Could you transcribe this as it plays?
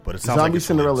But it sounds Zombie like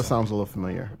Cinderella sounds a little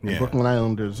familiar. Yeah. Brooklyn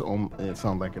Islanders, it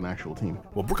sounds like an actual team.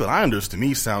 Well, Brooklyn Islanders to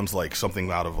me sounds like something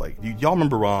out of like y'all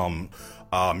remember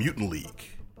Mutant League?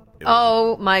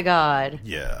 Oh my God!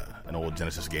 Yeah, an old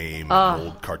Genesis game, an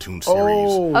old cartoon series.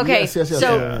 Oh, Okay, yes.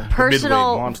 so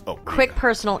personal, quick yeah.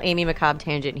 personal Amy McCobb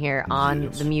tangent here on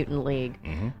Yes. the Mutant League.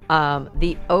 Mm-hmm.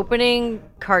 The opening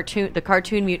cartoon, the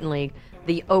cartoon Mutant League,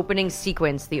 the opening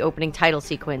sequence, the opening title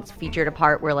sequence featured a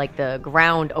part where like the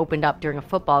ground opened up during a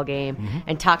football game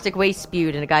and toxic waste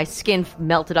spewed and a guy's skin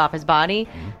melted off his body.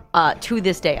 To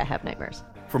this day, I have nightmares.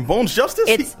 From Bones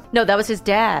Justice? No, that was his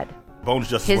dad. Bones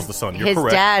Justice was the son. You're his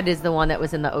correct. dad is the one that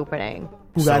was in the opening.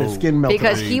 Who got his skin melted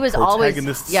Because off. he was always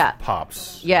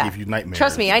pops yeah. give you nightmares.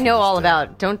 Trust me, I know all this day.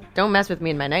 about. Don't mess with me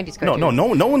in my 90s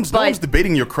cartoons. No one's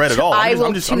debating your credit at all. I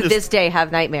will to this day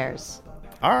have nightmares.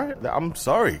 All right, I'm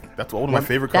sorry. That's one of my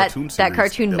favorite cartoon series. That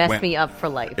cartoon messed me up for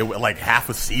life. It went like half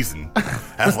a season.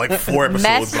 Has like 4 episodes,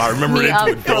 Messed but I remember me it up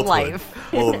into for adulthood.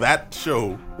 life. Well, that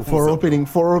show was Four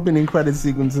opening credit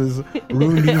sequences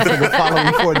ruined you for the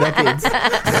following 4 decades.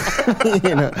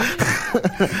 You know.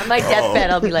 On my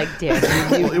deathbed, I'll be like, damn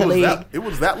you, it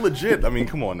was that legit. I mean,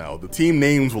 come on now. The team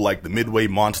names were like the Midway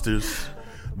Monsters,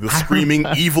 the Screaming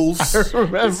Evils.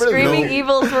 Screaming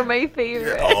Evils were my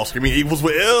favorite. Oh, Screaming Evils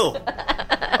were ill.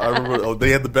 I remember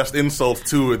they had the best insults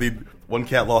too. One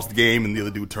cat lost the game, and the other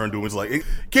dude turned to him and was like, hey,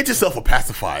 get yourself a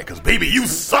pacifier, because baby, you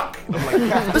suck. And I'm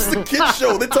like, this is a kid's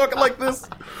show. They're talking like this.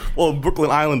 Well,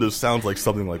 Brooklyn Islanders sounds like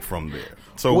something like from there.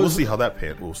 So we'll see how that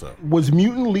pans out. Was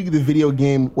Mutant League the video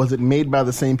game, was it made by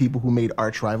the same people who made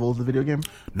Arch Rivals, the video game?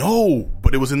 No,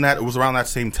 but it was around that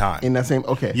same time. In that same,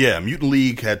 okay. Yeah, Mutant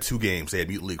League had 2 games. They had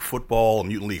Mutant League Football and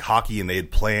Mutant League Hockey, and they had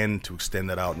planned to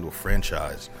extend that out into a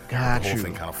franchise. Got the whole you.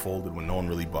 thing kind of folded when no one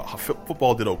really bought.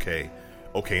 Football did okay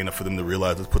enough for them to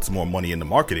realize let's put some more money into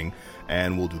marketing,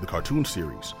 and we'll do the cartoon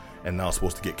series. And now it's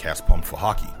supposed to get cast pumped for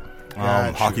hockey.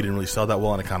 Hockey didn't really sell that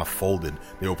well, and it kind of folded.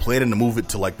 They were planning to move it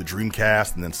to like the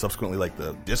Dreamcast, and then subsequently like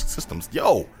the disc systems.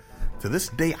 To this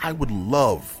day, I would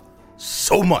love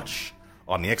so much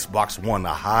on the Xbox One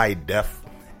a high-def,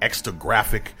 extra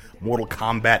graphic, Mortal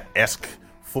Kombat-esque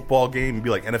football game. It'd be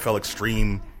like NFL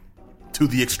Extreme to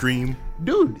the extreme.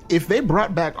 Dude, if they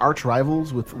brought back Arch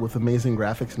Rivals with amazing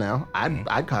graphics now,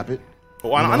 I'd cop it.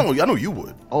 Oh, I know you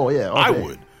would. Oh yeah, okay. I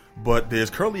would. But there's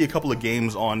currently a couple of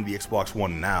games on the Xbox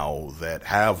One now that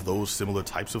have those similar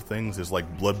types of things. There's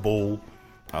like Blood Bowl,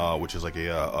 which is like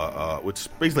which is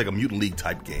basically like a Mutant League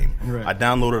type game. Right. I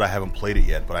downloaded. I haven't played it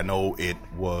yet, but I know it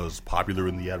was popular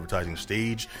in the advertising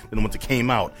stage. Then once it came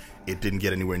out, it didn't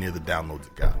get anywhere near the downloads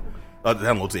it got. The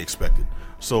downloads they expected.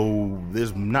 So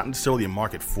there's not necessarily a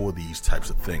market for these types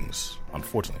of things,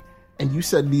 unfortunately. And you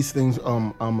said these things.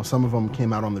 Some of them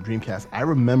came out on the Dreamcast. I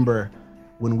remember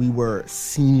when we were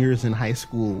seniors in high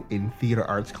school in theater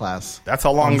arts class. That's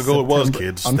how long ago it was,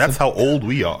 kids. That's how old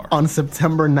we are. On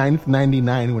September 9th,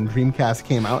 99, when Dreamcast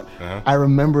came out, I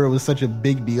remember it was such a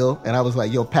big deal. And I was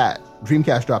like, yo, Pat,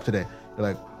 Dreamcast dropped today. You're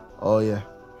like, oh, yeah.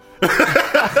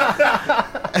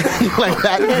 Like,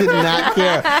 that did not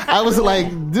care. I was like,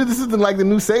 dude, this isn't like the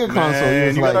new Sega console.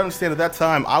 Man, you like, gotta understand, at that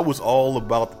time, I was all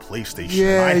about the PlayStation.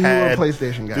 Yeah, you were a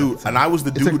PlayStation guy. Dude, and I was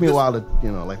the dude. It took me a while to,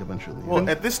 like, eventually. Well,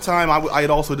 at this time, I had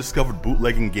also discovered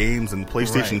bootlegging games, and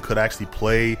PlayStation could actually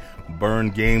play burn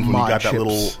games when you got that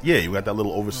little, you got that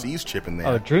little overseas chip in there.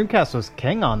 Oh, Dreamcast was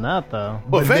king on that, though.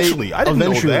 Well, eventually, I didn't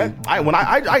know that.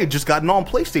 I had just gotten on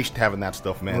PlayStation having that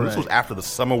stuff, man. This was after the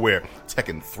summer where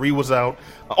Tekken 3 was out.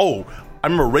 Oh, I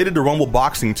remember Rated to Rumble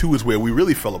Boxing 2 is where we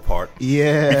really fell apart.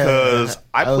 Yeah. Because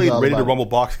I played Rated to Rumble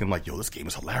Boxing and I'm like, yo, this game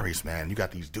is hilarious, man. You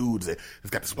got these dudes. There's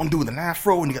got this one dude with an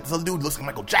afro, and you got this other dude that looks like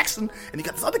Michael Jackson, and you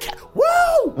got this other cat.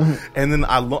 Woo! And then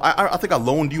I think I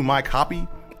loaned you my copy,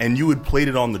 and you had played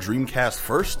it on the Dreamcast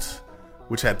first,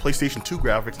 which had PlayStation 2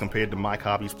 graphics compared to my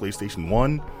copy's PlayStation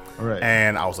 1. Right.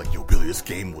 And I was like, yo, Billy, this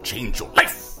game will change your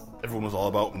life. Everyone was all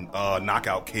about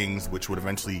Knockout Kings, which would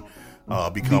eventually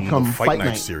become the Fight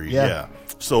Night series. Yeah.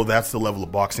 So that's the level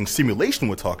of boxing simulation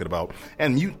we're talking about.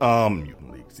 And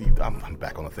Mutant League. See, I'm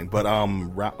back on the thing. But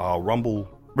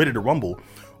Rated to Rumble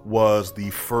was the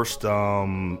first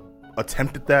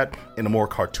attempt at that in a more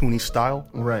cartoony style.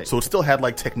 Right. So it still had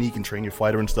like technique and train your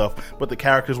fighter and stuff, but the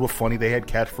characters were funny. They had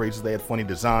catchphrases. They had funny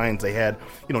designs. They had,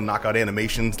 knockout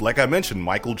animations. Like I mentioned,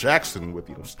 Michael Jackson with,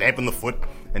 stamping the foot.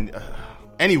 And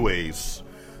anyways,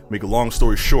 make a long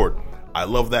story short, I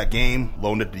love that game.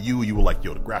 Loaned it to you. You were like,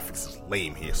 yo, the graphics is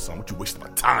lame here, son. What you wasting my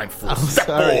time for? Step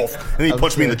off. And then he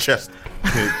punched me in the chest.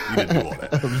 You didn't do all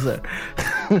that. I'm sorry.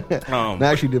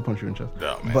 I actually did punch you in the chest.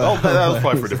 Oh, man. That was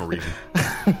probably for a different reason.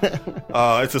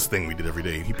 It's this thing we did every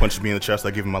day. He punched me in the chest.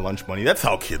 I gave him my lunch money. That's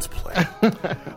how kids play.